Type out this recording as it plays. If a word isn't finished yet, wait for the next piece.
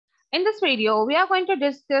In this video, we are going to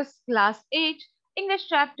discuss Class 8 English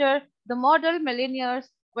chapter, The Model Millionaires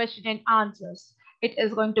Question and Answers. It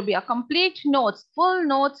is going to be a complete notes, full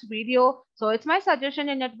notes video. So it's my suggestion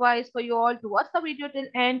and advice for you all to watch the video till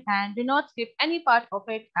end and do not skip any part of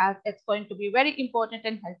it, as it's going to be very important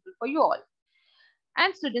and helpful for you all.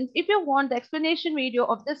 And students, if you want the explanation video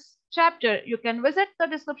of this chapter, you can visit the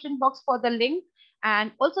description box for the link,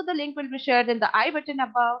 and also the link will be shared in the I button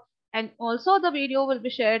above, and also the video will be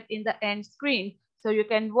shared in the end screen. So you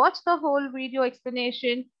can watch the whole video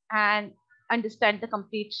explanation and understand the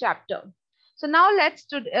complete chapter. So now let's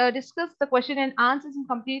discuss the question and answers and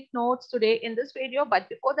complete notes today in this video. But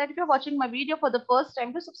before that, if you're watching my video for the first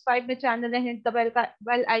time, to subscribe my channel and hit the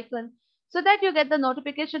bell icon so that you get the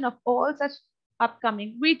notification of all such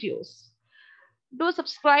upcoming videos. Do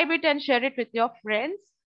subscribe it and share it with your friends.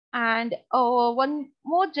 And one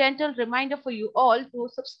more gentle reminder for you all to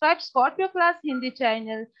subscribe Scorpio Class Hindi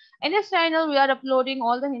channel. In this channel, we are uploading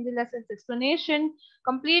all the Hindi lessons explanation,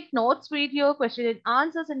 complete notes video, question and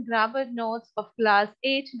answers, and grammar notes of class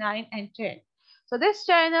 8, 9, and 10. So this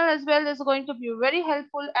channel as well is going to be very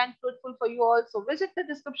helpful and fruitful for you all. So visit the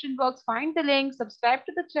description box, find the link, subscribe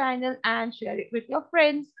to the channel, and share it with your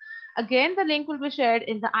friends. Again, the link will be shared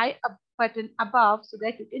in the I button above so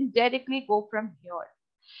that you can directly go from here.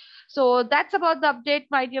 So that's about the update,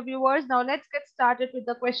 my dear viewers. Now let's get started with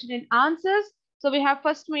the question and answers. So we have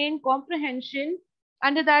first main comprehension.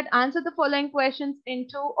 Under that, answer the following questions in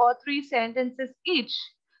 2 or 3 sentences each.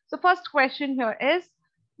 So first question here is,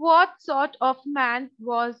 what sort of man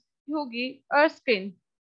was Yogi Erskine?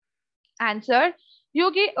 Answer,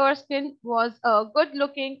 Yogi Erskine was a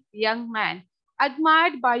good-looking young man,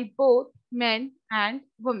 admired by both men and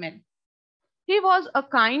women. He was a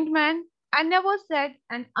kind man and never said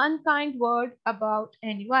an unkind word about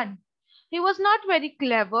anyone. He was not very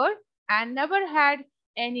clever and never had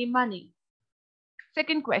any money.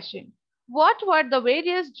 Second question, what were the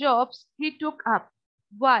various jobs he took up?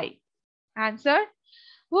 Why? Answer,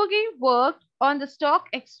 Hoogie worked on the stock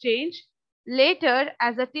exchange, later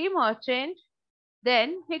as a tea merchant.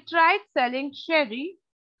 Then he tried selling sherry.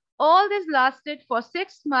 All this lasted for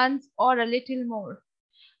 6 months or a little more.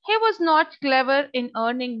 He was not clever in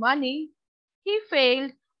earning money. He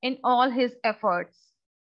failed in all his efforts.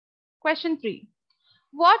 Question 3.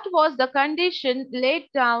 What was the condition laid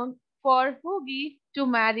down for Hoogie to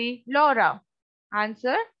marry Laura?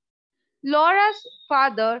 Answer. Laura's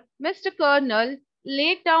father, Mr. Colonel,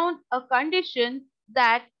 laid down a condition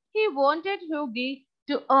that he wanted Hoogie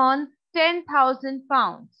to earn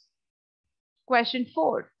 £10,000. Question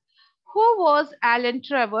 4. Who was Alan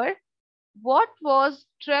Trevor? What was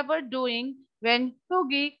Trevor doing when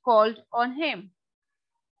Hoogie called on him?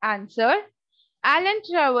 Answer. Alan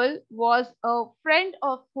Trevor was a friend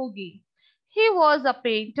of Hoogie. He was a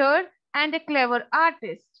painter and a clever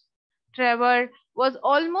artist. Trevor was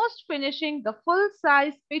almost finishing the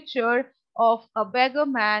full-size picture of a beggar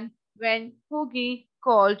man when Hoogie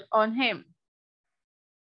called on him.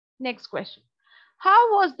 Next question.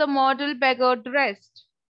 How was the model beggar dressed?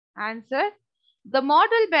 Answer. The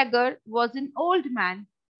model beggar was an old man,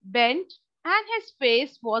 bent, and his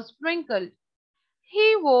face was wrinkled.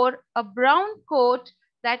 He wore a brown coat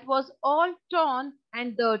that was all torn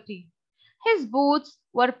and dirty. His boots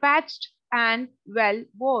were patched and well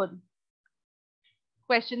worn.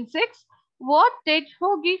 Question 6. What did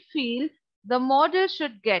Hoogie feel the model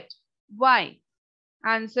should get? Why?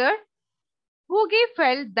 Answer. Hoogie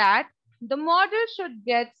felt that the model should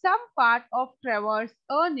get some part of Trevor's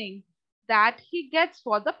earning that he gets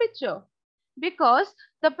for the picture, because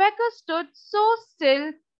the beggar stood so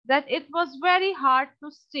still that it was very hard to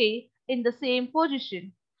stay in the same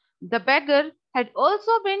position. The beggar had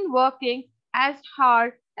also been working as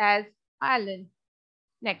hard as Alan.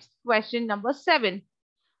 Next, question number 7.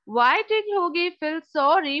 Why did Hoogie feel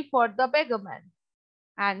sorry for the beggarman?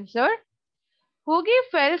 Answer. Hoogie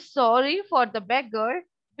felt sorry for the beggar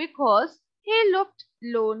because he looked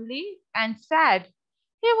lonely and sad.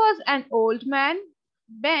 He was an old man,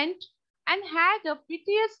 bent, and had a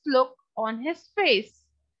piteous look on his face.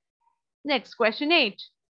 Next, question 8.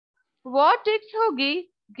 What did Hoogie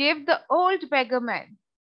give the old beggarman?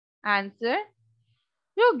 Answer.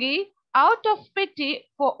 Hoogie, out of pity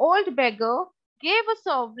for old beggar, gave a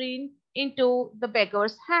sovereign into the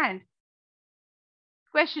beggar's hand.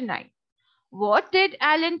 Question 9. What did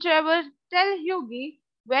Alan Trevor tell Hoogie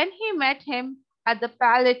when he met him at the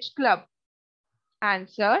Palette Club?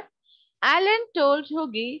 Answer. Alan told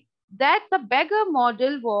Hoogie that the beggar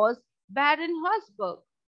model was Baron Hosberg,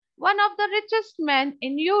 one of the richest men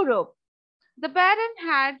in Europe. The Baron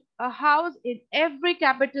had a house in every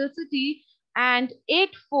capital city and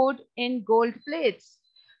ate food in gold plates.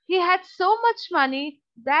 He had so much money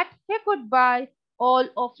that he could buy all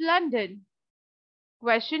of London.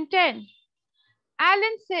 Question 10.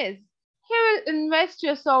 Alan says, he will invest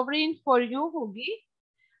your sovereign for you, Hugi.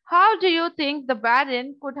 How do you think the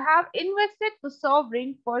Baron could have invested the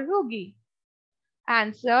sovereign for Hugi?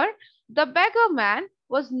 Answer. The beggar man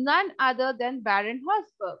was none other than Baron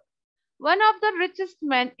Habsburg, one of the richest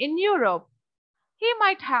men in Europe. He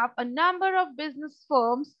might have a number of business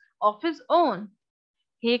firms of his own.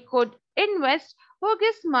 He could invest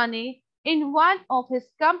Hugi's money in one of his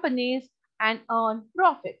companies and earn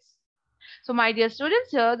profits. So my dear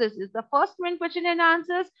students, here this is the first main question and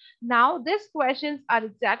answers. Now these questions are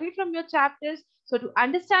exactly from your chapters. So to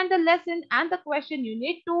understand the lesson and the question, you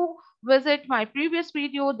need to visit my previous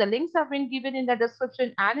video. The links have been given in the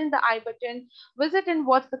description and in the I button. Visit and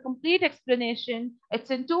watch the complete explanation.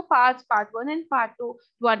 It's in two parts, part 1 and part 2,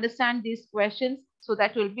 to understand these questions so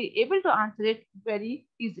that you'll be able to answer it very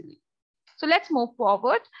easily. So let's move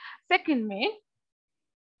forward. Second main.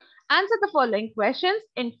 Answer the following questions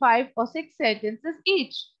in 5 or 6 sentences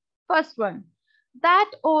each. First one.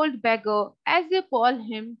 That old beggar, as you call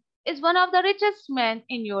him, is one of the richest men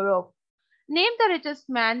in Europe. Name the richest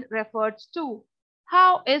man referred to.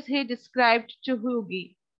 How is he described to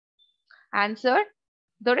Hugi? Answer.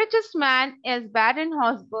 The richest man is Baron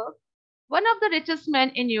Habsburg, one of the richest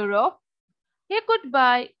men in Europe. He could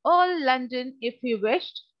buy all London if he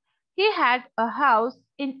wished. He had a house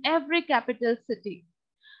in every capital city.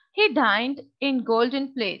 He dined in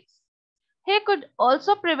golden plates. He could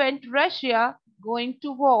also prevent Russia going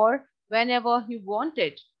to war whenever he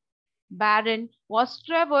wanted. Baron was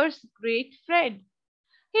Trevor's great friend.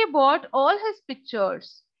 He bought all his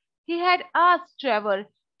pictures. He had asked Trevor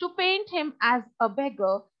to paint him as a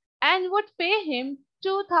beggar and would pay him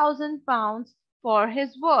 £2,000 for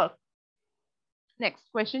his work. Next,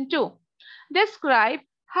 question 2. Describe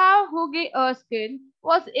how Hughie Erskine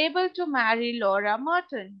was able to marry Laura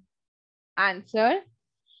Merton. Answer.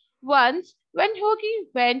 Once, when Hughie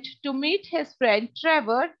went to meet his friend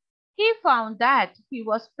Trevor, he found that he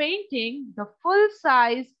was painting the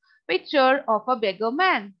full-size picture of a beggar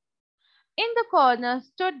man. In the corner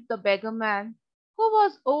stood the beggar man, who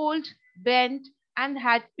was old, bent, and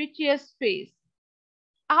had piteous face.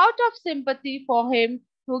 Out of sympathy for him,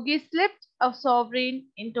 Hughie slipped a sovereign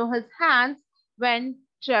into his hands when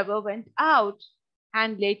Trevor went out,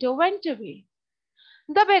 and later went away.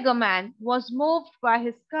 The beggar man was moved by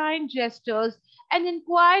his kind gestures and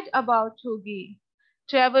inquired about Hughie.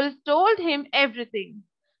 Trevor told him everything.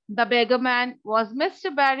 The beggar man was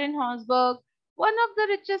Mr. Baron Habsburg, one of the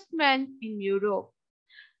richest men in Europe.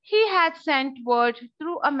 He had sent word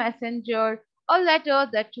through a messenger, a letter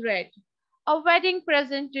that read, a wedding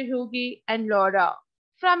present to Hughie and Laura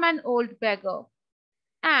from an old beggar.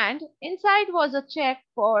 And inside was a cheque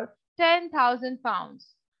for £10,000.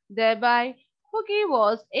 Thereby, Hughie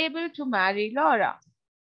was able to marry Laura.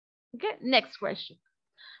 Okay, next question.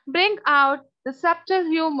 Bring out the subtle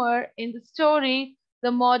humor in the story,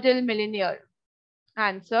 The Model Millionaire.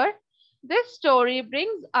 Answer. This story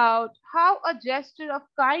brings out how a gesture of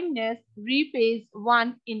kindness repays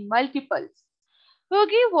one in multiples.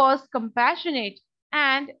 Hughie was compassionate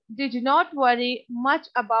and did not worry much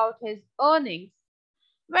about his earnings.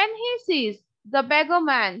 When he sees the beggar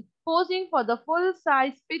man posing for the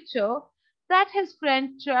full-size picture that his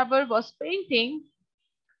friend Trevor was painting,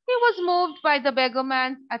 he was moved by the beggar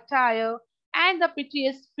man's attire and the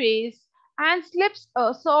piteous face and slips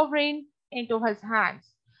a sovereign into his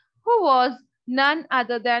hands, who was none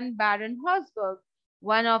other than Baron Habsburg,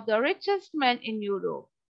 one of the richest men in Europe.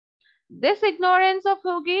 This ignorance of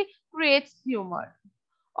Hughie creates humor.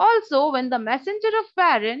 Also, when the messenger of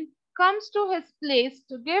Baron comes to his place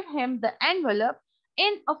to give him the envelope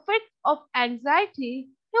in a fit of anxiety,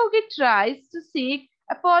 Hughie tries to seek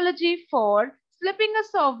apology for slipping a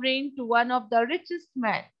sovereign to one of the richest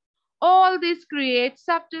men. All this creates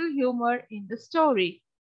subtle humor in the story.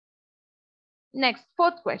 Next,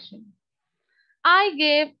 fourth question.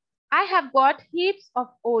 I have got heaps of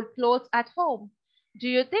old clothes at home. Do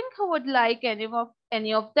you think I would like any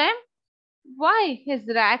of them? Why, his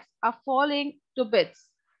rags are falling to bits,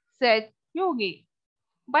 said Yogi.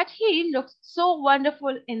 But he looks so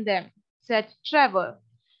wonderful in them, said Trevor.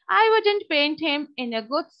 I wouldn't paint him in a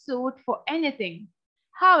good suit for anything.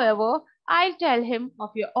 However, I'll tell him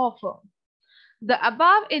of your offer. The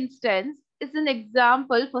above instance is an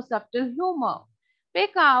example for subtle humor.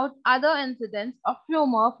 Pick out other incidents of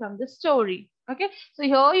humor from the story. Okay, so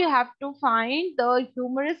here you have to find the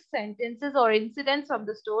humorous sentences or incidents from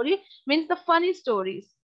the story, means the funny stories.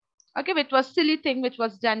 Okay, which was silly thing which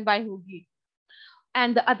was done by Hughie.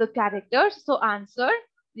 and the other characters. So answer,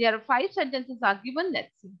 there are 5 sentences are given.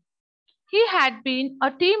 Let's see. He had been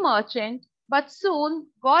a tea merchant but soon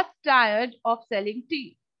got tired of selling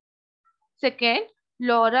tea. Second,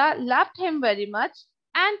 Laura loved him very much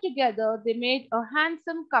and together they made a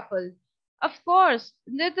handsome couple. Of course,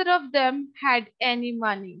 neither of them had any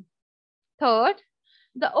money. Third,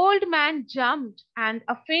 the old man jumped and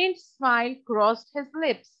a faint smile crossed his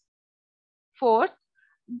lips. Fourth,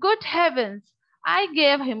 good heavens, I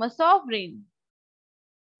gave him a sovereign.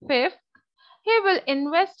 Fifth, he will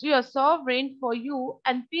invest your sovereign for you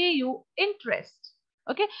and pay you interest.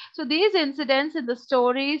 Okay, so these incidents in the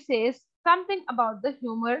story says something about the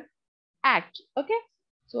humor act. Okay,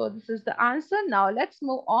 so this is the answer. Now let's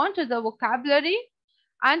move on to the vocabulary.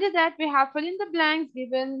 Under that, we have fill in the blanks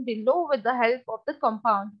given below with the help of the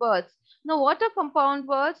compound words. Now, what are compound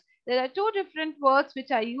words? There are two different words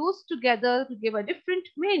which are used together to give a different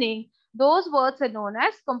meaning. Those words are known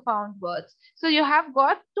as compound words. So, you have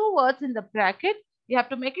got two words in the bracket. You have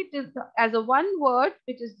to make it as a one word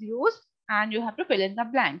which is used and you have to fill in the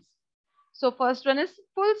blanks. So, first one is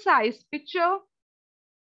full size picture.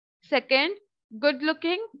 Second, good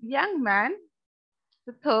looking young man.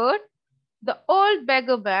 The third, the old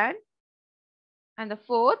beggar man. And the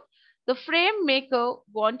fourth, the frame maker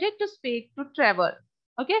wanted to speak to Trevor.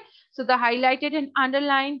 Okay, so the highlighted and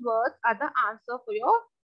underlined words are the answer for your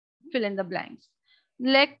fill in the blanks.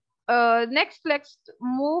 Next, let's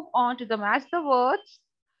move on to the match the words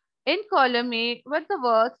in column A with the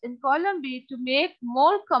words in column B to make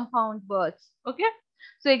more compound words. Okay,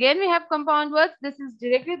 so again we have compound words. This is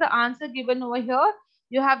directly the answer given over here.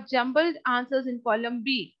 You have jumbled answers in column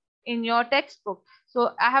B in your textbook.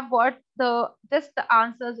 So I have got just the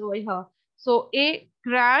answers over here. So A,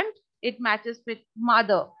 grand, it matches with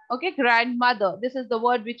mother. Okay, grandmother. This is the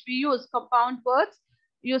word which we use, compound words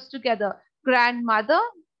used together. Grandmother,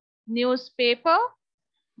 newspaper,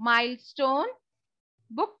 milestone,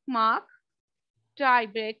 bookmark,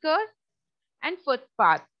 tiebreaker, and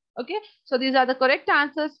footpath. Okay, so these are the correct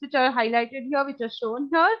answers which are highlighted here, which are shown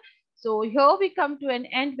here. So here we come to an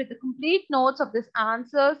end with the complete notes of this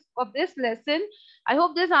answers of this lesson. I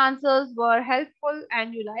hope these answers were helpful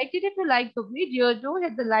and you liked it. If you liked the video, do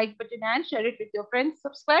hit the like button and share it with your friends.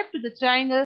 Subscribe to the channel